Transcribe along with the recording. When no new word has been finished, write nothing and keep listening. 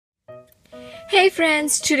Hey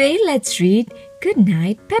friends, today let's read Good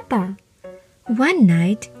Night, Peppa. One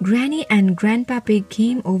night, Granny and Grandpa Pig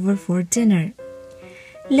came over for dinner.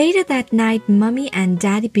 Later that night, Mummy and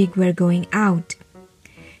Daddy Pig were going out.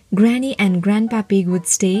 Granny and Grandpa Pig would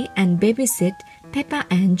stay and babysit Peppa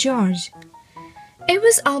and George. It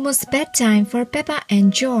was almost bedtime for Peppa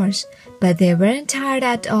and George, but they weren't tired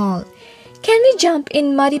at all. "Can we jump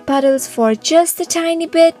in muddy puddles for just a tiny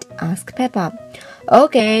bit?" asked Peppa.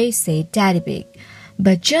 "Okay," said Daddy Pig,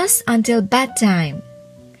 "but just until bedtime."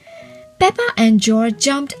 Peppa and George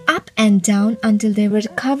jumped up and down until they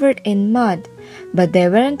were covered in mud, but they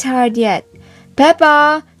weren't tired yet.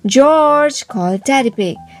 "Peppa, George," called Daddy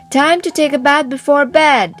Pig, "time to take a bath before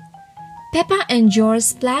bed." Peppa and George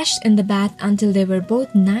splashed in the bath until they were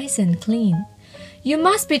both nice and clean. "You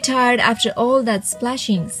must be tired after all that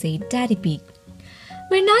splashing," said Daddy Pig.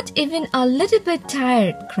 "We're not even a little bit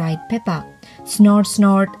tired," cried Peppa. "Snort,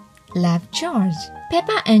 snort," laughed George.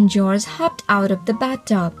 Peppa and George hopped out of the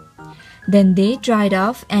bathtub. Then they dried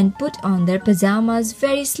off and put on their pajamas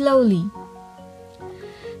very slowly.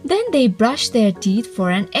 Then they brushed their teeth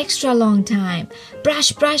for an extra long time.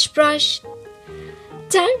 Brush, brush, brush.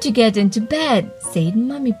 "Time to get into bed," said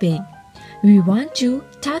Mummy Pig. "We want to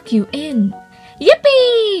tuck you in."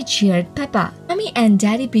 "Yippee!" cheered Peppa. Mummy and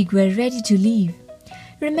Daddy Pig were ready to leave.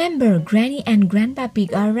 "Remember, Granny and Grandpa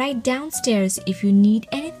Pig are right downstairs if you need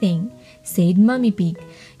anything," said Mummy Pig.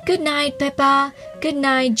 "Good night, Peppa. Good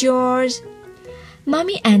night, George."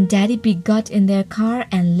 Mummy and Daddy Pig got in their car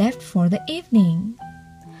and left for the evening.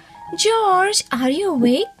 "George, are you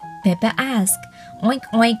awake?" Peppa asked. "Oink,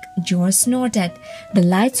 oink," George snorted. The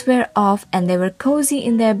lights were off and they were cozy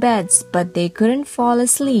in their beds, but they couldn't fall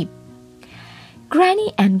asleep.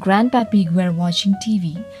 Granny and Grandpa Pig were watching TV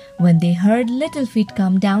when they heard little feet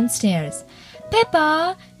come downstairs.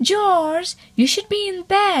 "Peppa, George, you should be in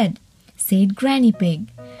bed," said Granny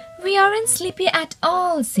Pig. "We aren't sleepy at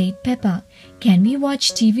all," said Peppa. "Can we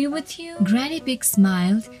watch TV with you?" Granny Pig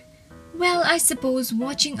smiled. "Well, I suppose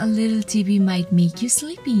watching a little TV might make you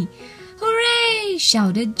sleepy." "Hooray!"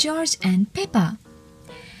 shouted George and Peppa.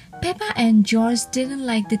 Peppa and George didn't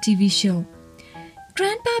like the TV show.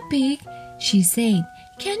 "Grandpa Pig," she said,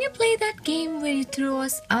 "can you play that game where you throw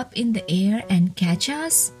us up in the air and catch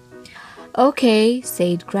us?" "Okay,"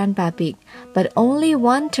 said Grandpa Pig, "but only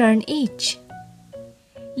one turn each."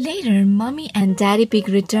 Later, Mummy and Daddy Pig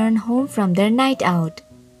returned home from their night out.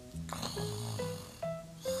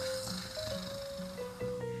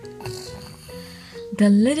 "The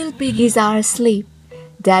little piggies are asleep,"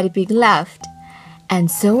 Daddy Pig laughed. "And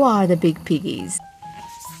so are the big piggies."